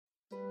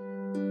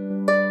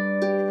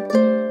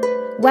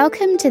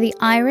Welcome to the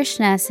Irish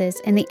Nurses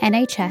in the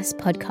NHS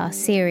podcast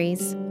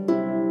series.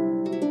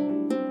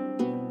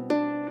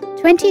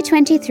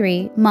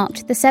 2023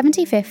 marked the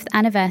 75th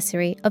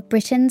anniversary of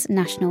Britain's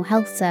National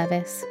Health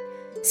Service.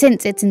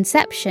 Since its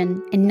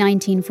inception in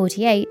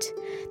 1948,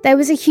 there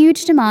was a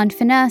huge demand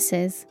for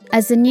nurses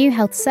as the new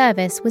health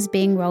service was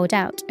being rolled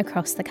out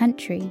across the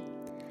country,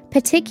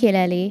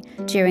 particularly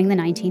during the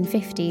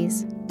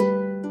 1950s.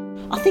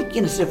 I think,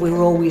 we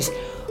were always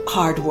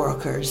hard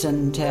workers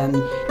and,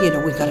 we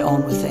got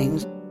on with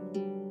things.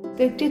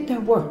 They did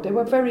their work. They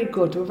were very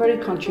good. They were very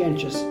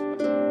conscientious.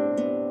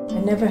 I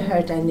never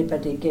heard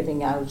anybody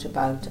giving out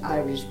about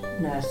Irish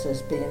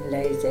nurses being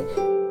lazy.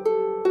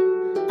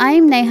 I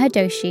am Neha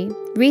Doshi,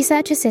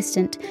 Research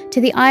Assistant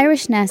to the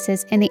Irish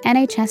Nurses in the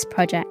NHS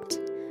project,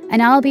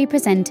 and I'll be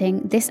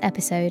presenting this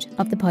episode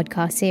of the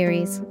podcast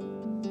series.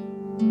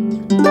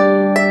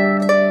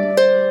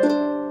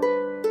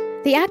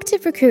 The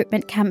active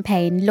recruitment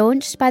campaign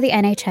launched by the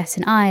NHS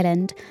in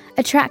Ireland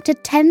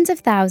attracted tens of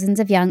thousands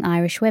of young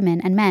Irish women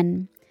and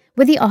men,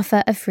 with the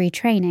offer of free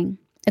training,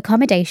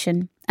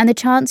 accommodation, and the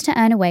chance to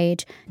earn a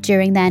wage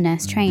during their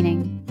nurse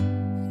training.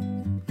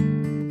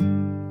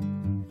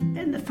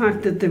 And the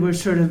fact that they were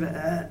sort of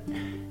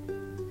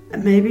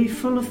maybe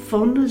full of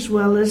fun as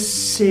well as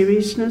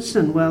seriousness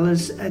and well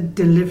as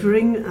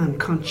delivering and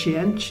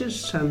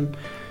conscientious and,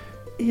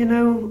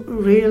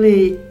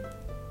 really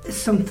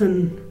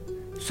something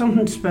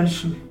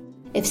special.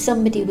 If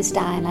somebody was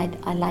dying,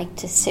 I like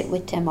to sit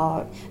with them,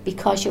 or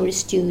because you're a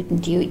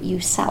student, you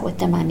sat with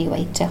them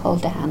anyway to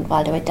hold a hand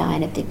while they were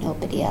dying if they'd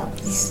nobody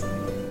else.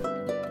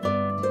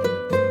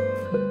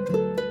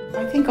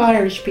 I think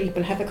Irish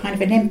people have a kind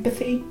of an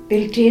empathy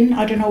built in,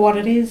 I don't know what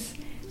it is.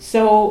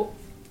 So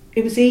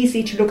it was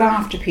easy to look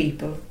after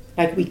people,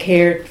 like we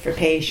cared for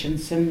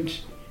patients and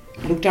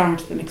looked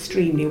after them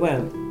extremely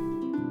well.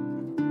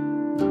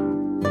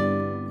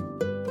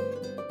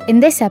 In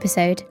this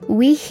episode,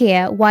 we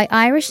hear why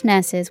Irish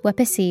nurses were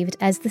perceived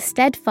as the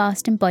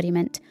steadfast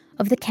embodiment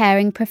of the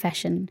caring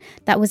profession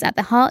that was at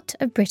the heart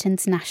of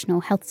Britain's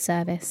National Health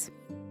Service.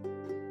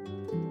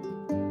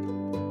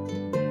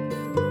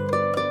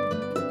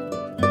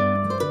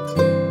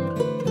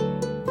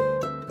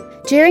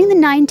 During the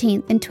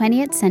 19th and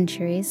 20th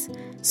centuries,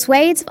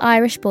 swathes of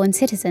Irish-born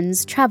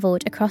citizens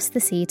travelled across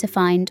the sea to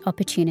find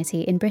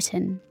opportunity in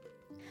Britain.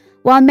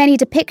 While many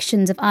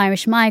depictions of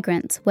Irish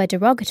migrants were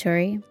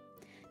derogatory,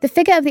 the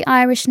figure of the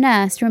Irish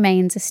nurse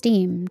remains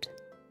esteemed.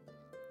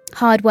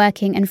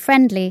 Hard-working and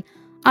friendly,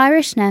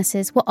 Irish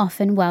nurses were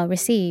often well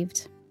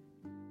received.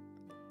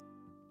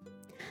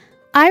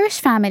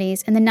 Irish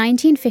families in the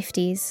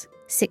 1950s,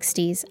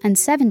 60s and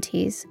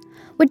 70s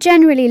were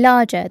generally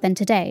larger than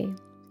today,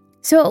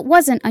 so it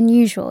wasn't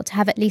unusual to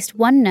have at least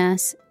one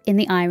nurse in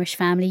the Irish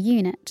family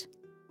unit.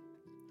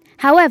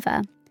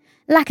 However,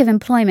 lack of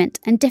employment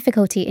and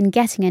difficulty in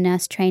getting a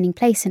nurse training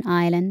place in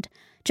Ireland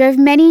drove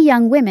many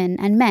young women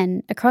and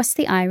men across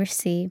the Irish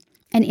Sea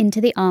and into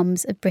the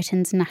arms of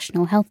Britain's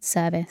National Health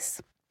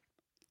Service.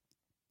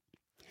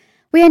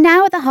 We are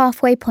now at the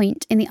halfway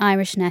point in the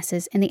Irish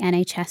nurses in the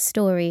NHS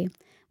story,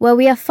 where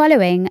we are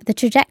following the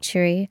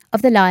trajectory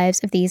of the lives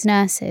of these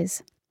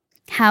nurses,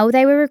 how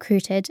they were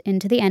recruited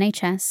into the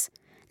NHS,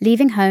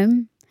 leaving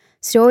home,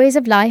 stories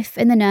of life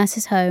in the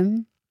nurse's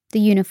home, the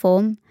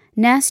uniform,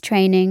 nurse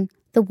training,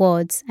 the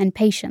wards and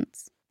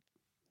patients.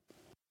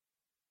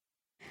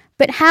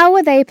 But how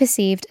were they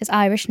perceived as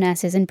Irish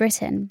nurses in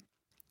Britain?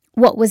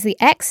 What was the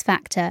X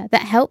factor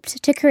that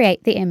helped to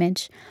create the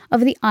image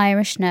of the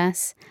Irish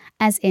nurse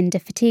as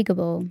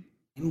indefatigable?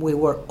 We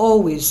were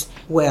always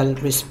well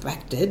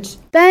respected.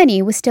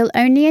 Bernie was still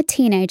only a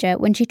teenager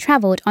when she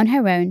travelled on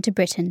her own to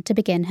Britain to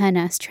begin her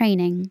nurse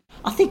training.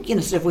 I think,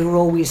 we were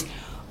always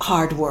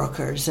hard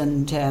workers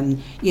and,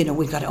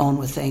 we got on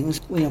with things.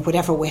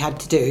 Whatever we had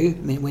to do,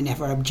 we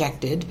never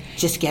objected.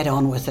 Just get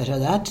on with it or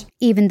that.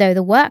 Even though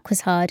the work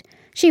was hard,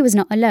 she was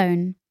not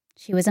alone.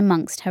 She was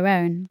amongst her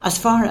own. As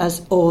far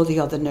as all the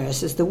other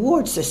nurses, the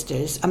ward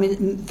sisters,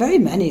 very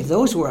many of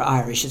those were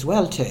Irish as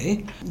well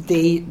too.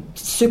 The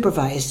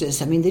supervisors,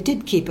 they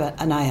did keep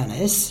an eye on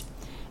us.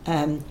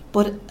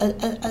 But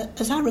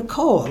as I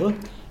recall,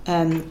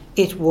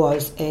 it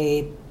was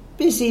a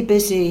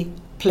busy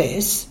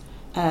place.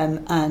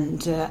 And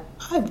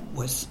I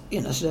was,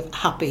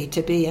 happy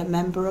to be a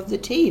member of the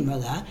team or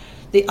that.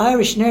 The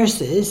Irish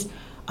nurses,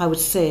 I would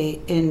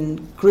say,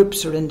 in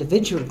groups or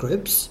individual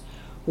groups,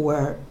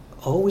 were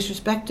always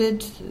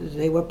respected.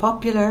 They were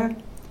popular,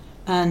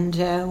 and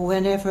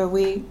whenever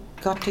we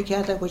got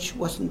together, which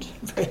wasn't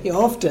very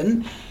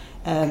often,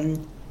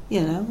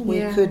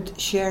 we could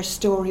share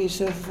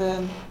stories of,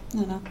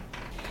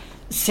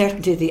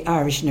 Certainly the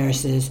Irish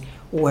nurses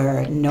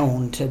were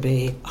known to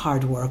be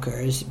hard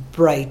workers,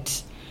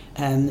 bright,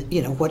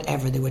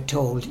 whatever they were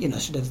told,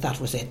 that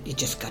was it. You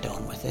just got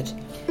on with it.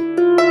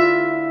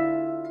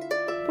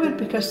 Well,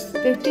 because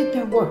they did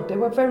their work. They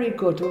were very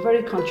good. They were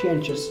very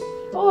conscientious.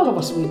 All of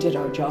us, we did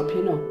our job,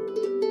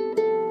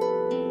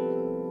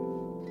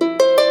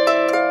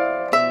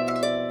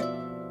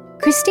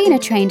 Christina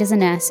trained as a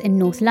nurse in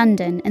North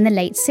London in the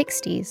late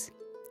 60s.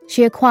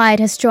 She acquired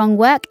her strong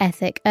work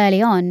ethic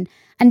early on,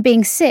 and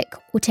being sick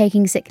or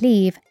taking sick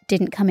leave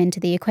didn't come into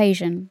the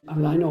equation.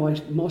 Well, I know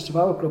most of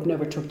our group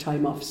never took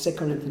time off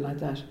sick or anything like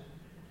that.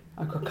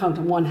 I could count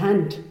on one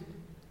hand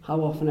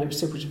how often I was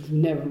sick, which was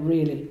never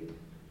really.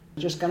 I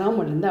just got on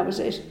with it, and that was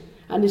it.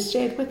 And it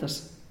stayed with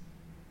us.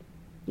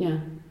 Yeah.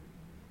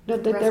 No,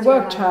 they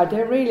worked hard,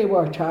 they really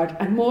worked hard,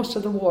 and most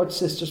of the ward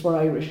sisters were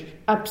Irish,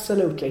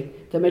 absolutely.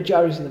 The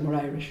majority of them were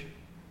Irish.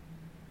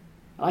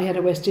 I had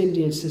a West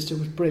Indian sister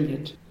who was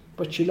brilliant,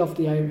 but she loved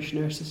the Irish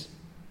nurses.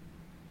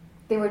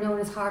 They were known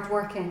as hard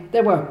working.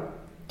 They were,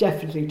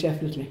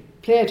 definitely.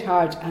 Played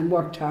hard and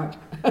worked hard.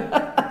 And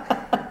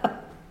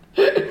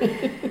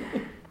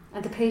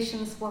the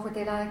patients, what were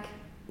they like?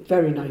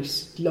 Very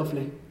nice,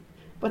 lovely.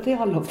 But they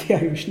all loved the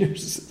Irish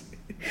nurses.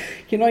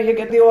 You know, you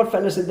get the old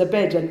fellas in the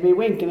bed and be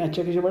winking at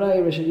you because you were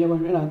Irish and you were,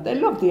 they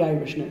loved the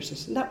Irish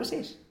nurses, and that was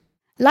it.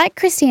 Like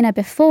Christina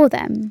before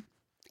them,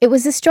 it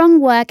was the strong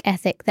work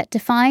ethic that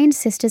defined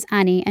Sisters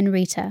Annie and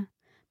Rita,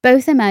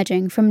 both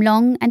emerging from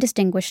long and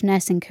distinguished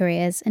nursing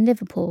careers in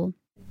Liverpool.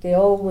 They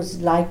always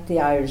liked the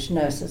Irish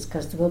nurses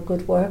because they were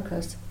good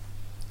workers.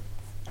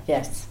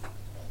 Yes,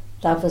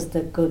 that was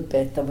the good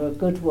bit. They were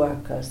good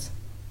workers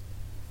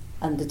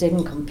and they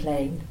didn't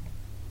complain.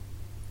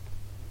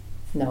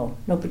 No,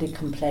 nobody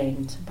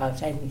complained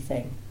about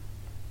anything.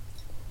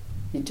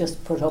 You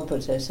just put up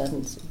with it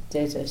and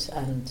did it.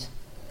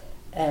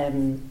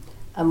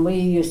 And we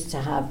used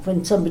to have,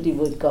 when somebody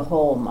would go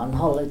home on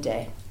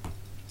holiday,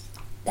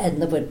 then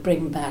they would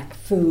bring back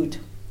food,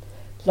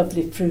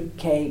 lovely fruit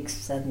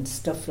cakes and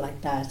stuff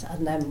like that.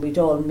 And then we'd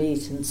all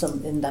meet in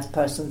that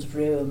person's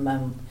room,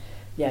 and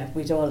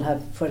we'd all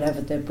have whatever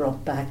they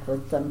brought back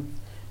with them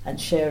and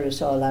share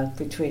it all out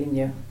between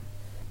you.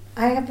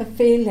 I have a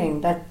feeling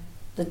that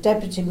the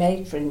deputy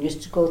matron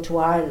used to go to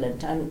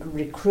Ireland and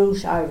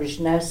recruit Irish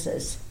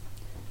nurses.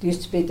 There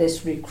used to be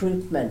this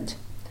recruitment,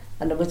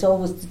 and it was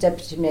always the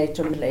deputy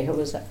matron who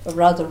was a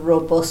rather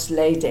robust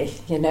lady,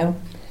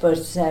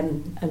 But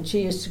and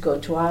she used to go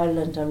to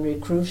Ireland and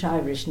recruit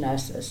Irish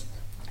nurses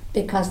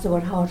because they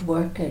were hard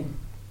working,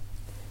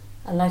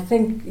 and I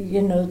think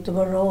they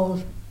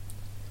were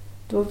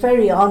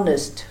very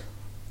honest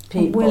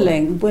people,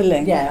 and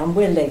willing, and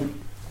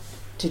willing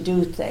to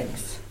do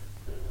things.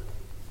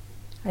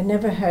 I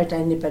never heard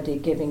anybody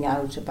giving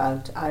out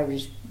about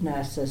Irish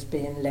nurses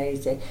being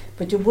lazy,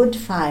 but you would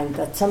find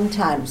that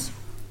sometimes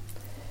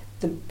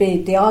there'd be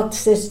the odd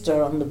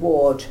sister on the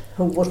ward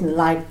who wouldn't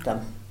like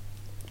them,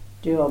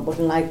 wouldn't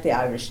like the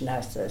Irish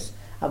nurses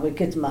and would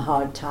give them a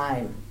hard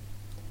time.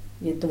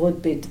 There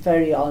would be the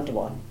very odd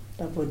one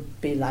that would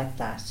be like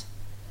that.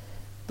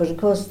 But of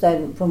course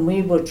then when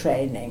we were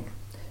training,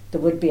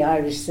 there would be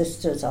Irish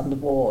sisters on the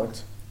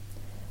ward,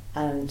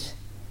 and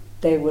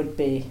they would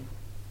be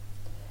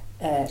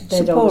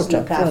they'd always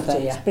look after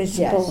you. Be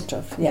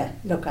supportive. Yes,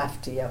 look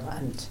after you,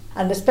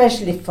 and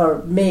especially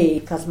for me,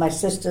 because my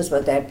sisters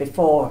were there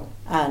before,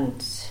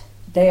 and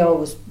they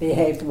always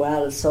behaved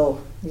well.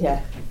 So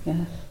yeah.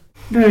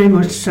 Very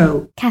much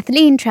so.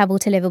 Kathleen travelled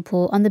to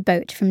Liverpool on the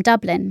boat from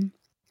Dublin.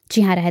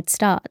 She had a head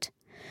start.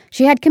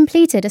 She had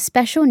completed a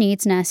special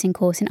needs nursing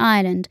course in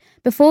Ireland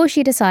before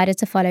she decided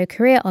to follow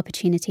career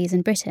opportunities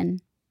in Britain.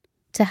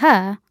 To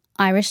her,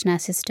 Irish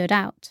nurses stood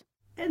out.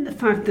 And the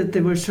fact that they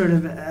were sort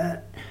of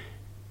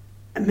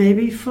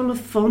maybe full of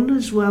fun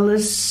as well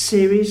as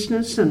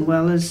seriousness, and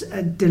well as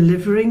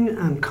delivering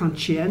and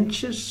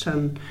conscientious,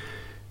 and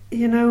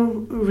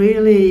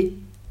really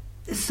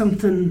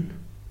something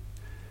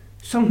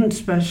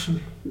special.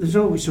 There's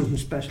always something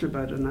special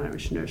about an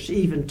Irish nurse.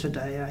 Even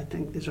today, I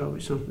think there's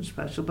always something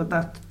special, but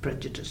that's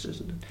prejudice,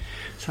 isn't it?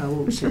 So I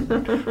won't say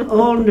that.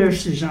 All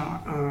nurses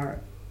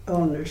are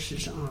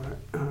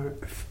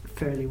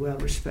fairly well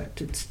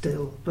respected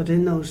still, but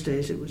in those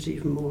days it was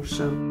even more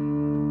so.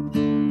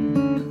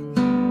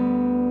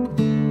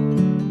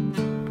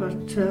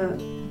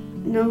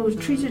 No, we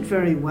were treated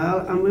very well,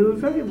 and we were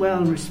very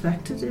well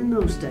respected in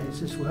those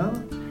days as well.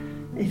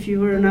 If you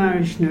were an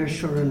Irish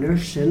nurse, or a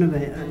nurse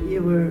anyway,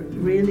 you were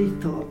really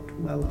thought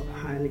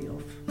highly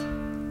of,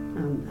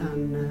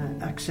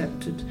 and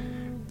accepted,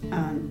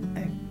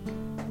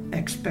 and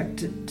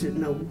expected to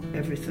know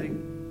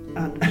everything,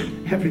 and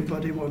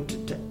everybody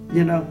wanted to,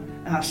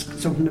 ask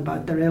something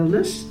about their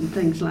illness and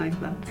things like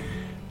that,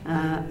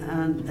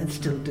 and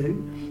still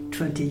do,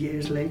 20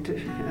 years later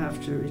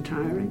after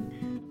retiring.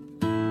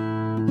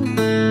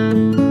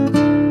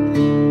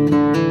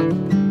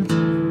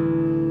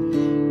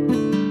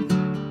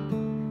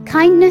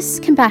 Kindness,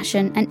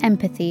 compassion and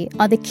empathy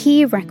are the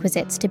key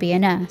requisites to be a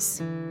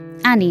nurse.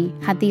 Annie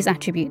had these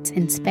attributes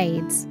in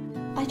spades.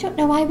 I don't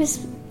know, I was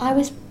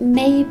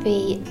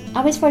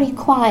very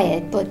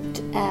quiet, but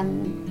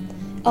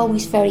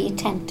always very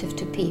attentive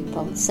to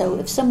people. So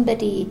if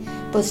somebody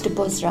buzzed a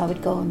buzzer, I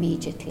would go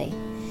immediately.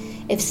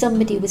 If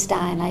somebody was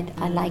dying,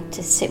 I liked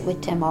to sit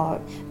with them, or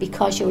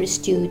because you were a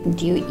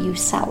student, you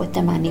sat with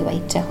them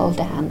anyway to hold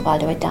a hand while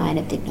they were dying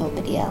if they'd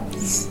nobody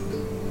else.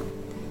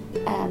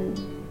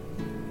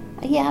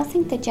 Yeah, I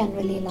think they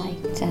generally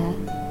liked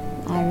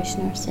Irish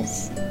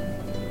nurses.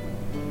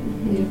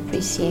 We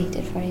appreciate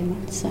it very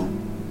much so.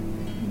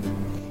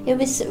 It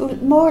was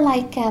more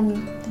like a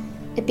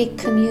big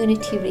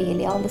community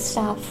really. All the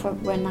staff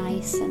were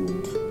nice,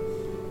 and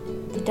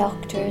the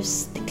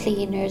doctors, the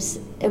cleaners.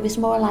 It was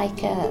more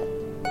like a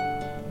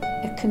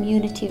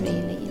community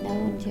really, you know,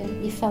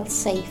 and you felt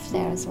safe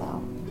there as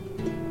well.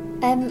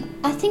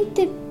 I think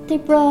they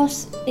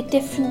brought a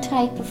different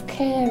type of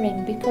care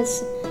in,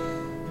 because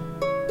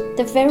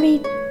they're very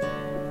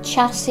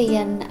chatty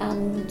and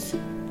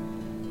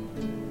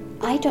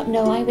I don't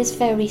know, I was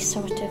very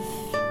sort of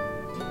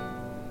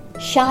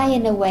shy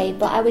in a way,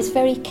 but I was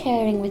very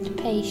caring with the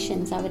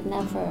patients. I would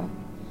never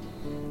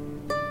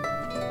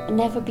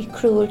be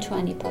cruel to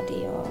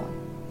anybody or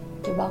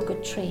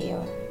derogatory,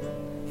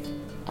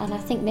 and I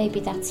think maybe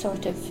that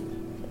sort of,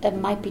 it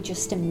might be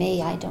just in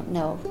me, I don't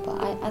know, but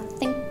I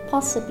think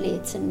possibly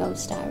it's in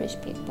most Irish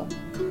people.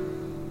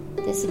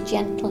 There's a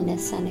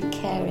gentleness and a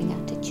caring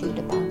attitude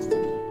about them.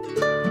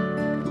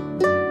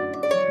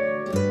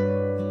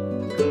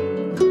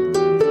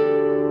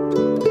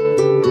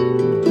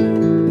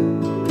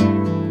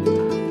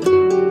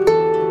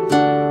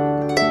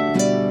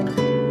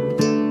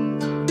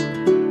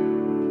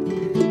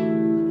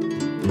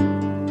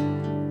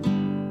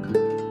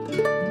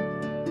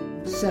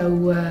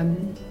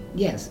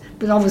 Yes,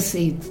 but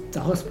obviously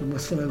the hospital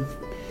was full of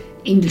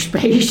English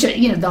patients.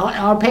 You know,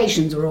 our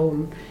patients were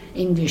all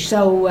English,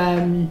 so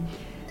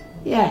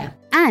yeah.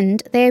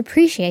 And they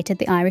appreciated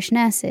the Irish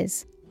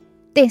nurses.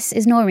 This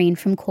is Noreen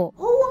from Cork.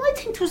 Oh, I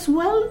think it was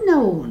well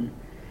known,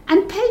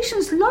 and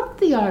patients loved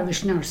the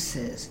Irish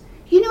nurses.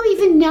 You know,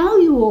 even now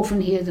you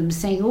often hear them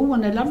saying, "Oh,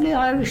 and a lovely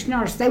Irish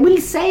nurse." They will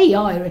say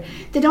Irish.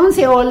 They don't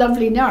say, "Oh, a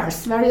lovely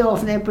nurse." Very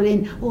often they put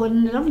in, "Oh,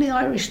 and a lovely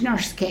Irish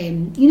nurse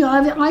came." You know,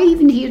 I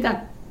even hear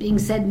that being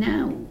said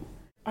now.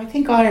 I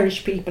think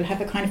Irish people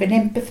have a kind of an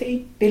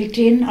empathy built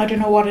in. I don't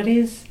know what it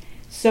is.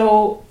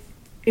 So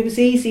it was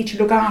easy to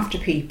look after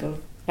people.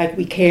 Like,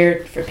 we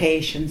cared for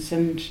patients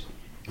and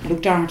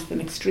looked after them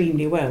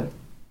extremely well.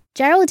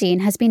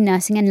 Geraldine has been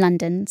nursing in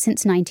London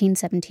since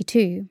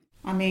 1972.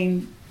 I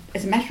mean,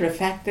 as a matter of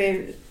fact,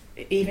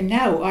 even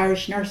now,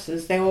 Irish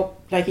nurses, they all,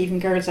 like even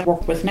girls I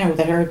work with now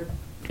that are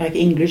like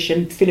English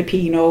and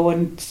Filipino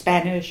and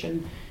Spanish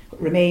and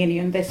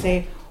Romanian, they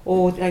say,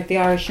 oh, like the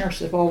Irish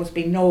nurses have always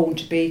been known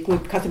to be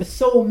good because there was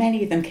so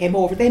many of them came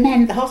over. They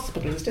manned the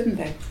hospitals, didn't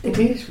they? They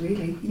did,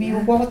 really. I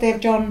mean, what would they have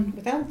done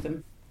without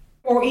them?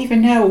 Or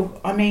even now,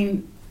 I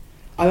mean,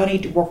 I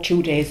only work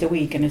 2 days a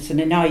week and it's in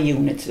an eye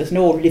unit, so there's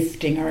no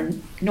lifting or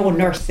no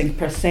nursing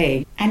per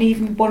se. And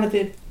even one of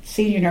the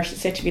senior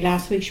nurses said to me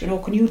last week, she went,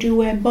 "Oh, can you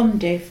do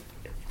Monday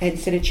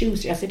instead of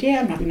Tuesday?" I said,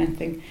 "Yeah, I'm not doing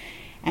anything."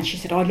 And she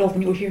said, "Oh, I love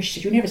when you were here." She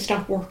said, "You never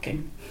stop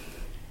working."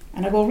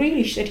 And I go,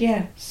 "Really?" She said,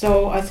 "Yeah."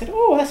 So I said,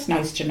 "Oh, that's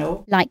nice to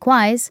know."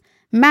 Likewise,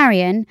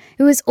 Marion,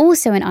 who is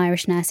also an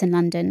Irish nurse in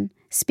London,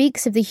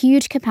 speaks of the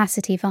huge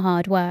capacity for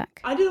hard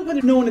work. I don't know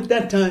whether known at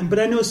that time, but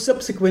I know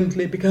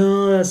subsequently,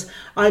 because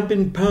I've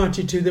been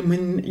party to them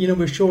when, you know,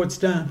 we're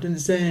short-staffed, and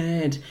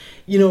said,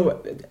 you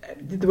know,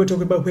 they were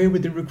talking about where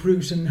would they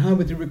recruit and how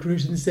would they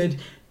recruit, and said,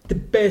 the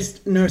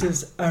best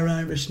nurses are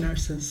Irish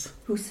nurses.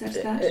 Who said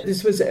that?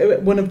 This was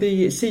one of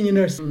the senior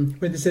nurses,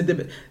 where they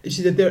said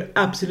she said they're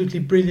absolutely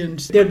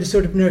brilliant. They're the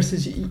sort of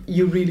nurses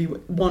you really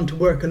want to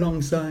work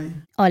alongside.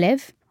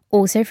 Olive,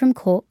 also from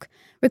Cork,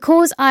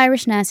 recalls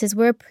Irish nurses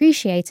were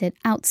appreciated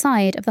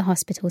outside of the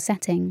hospital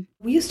setting.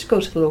 We used to go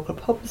to the local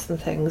pubs and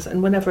things,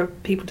 and whenever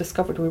people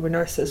discovered we were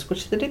nurses,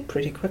 which they did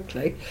pretty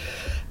quickly,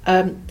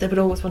 they would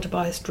always want to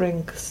buy us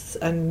drinks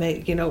and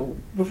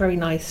were very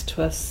nice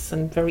to us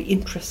and very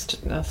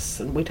interested in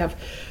us. And I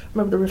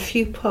remember there were a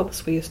few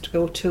pubs we used to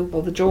go to,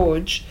 well, the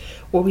George,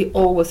 where we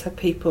always had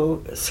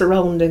people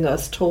surrounding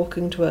us,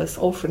 talking to us,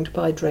 offering to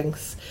buy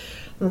drinks.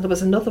 And there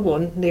was another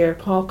one near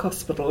Park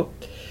Hospital,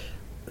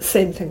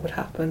 same thing would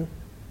happen.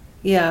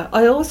 Yeah,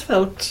 I always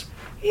felt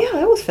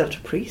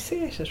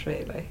appreciated,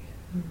 really.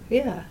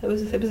 Yeah, there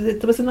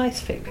was a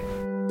nice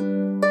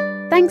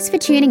feeling. Thanks for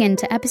tuning in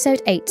to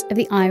episode 8 of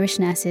the Irish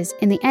Nurses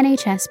in the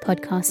NHS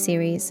podcast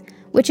series,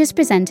 which is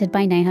presented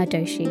by Neha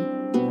Doshi.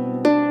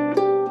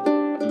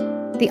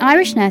 The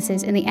Irish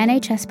Nurses in the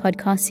NHS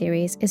podcast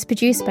series is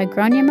produced by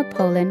Gráinne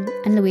McPolin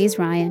and Louise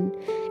Ryan,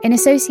 in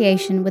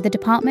association with the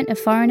Department of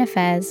Foreign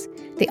Affairs,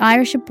 the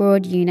Irish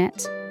Abroad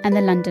Unit, and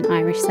the London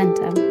Irish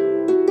Centre.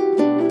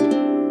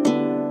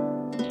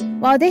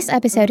 While this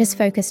episode has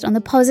focused on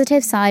the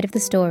positive side of the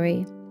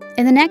story,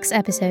 in the next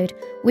episode,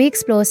 we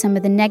explore some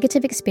of the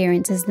negative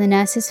experiences the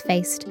nurses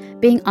faced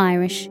being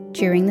Irish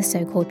during the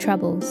so-called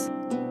Troubles.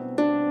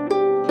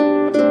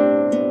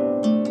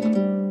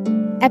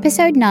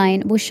 Episode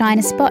 9 will shine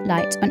a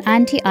spotlight on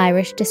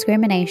anti-Irish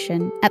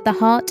discrimination at the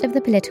heart of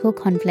the political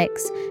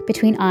conflicts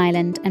between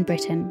Ireland and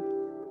Britain.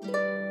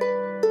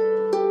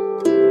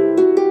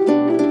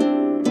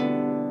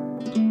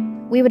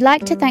 We would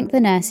like to thank the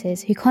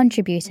nurses who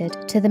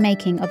contributed to the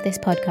making of this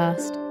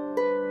podcast.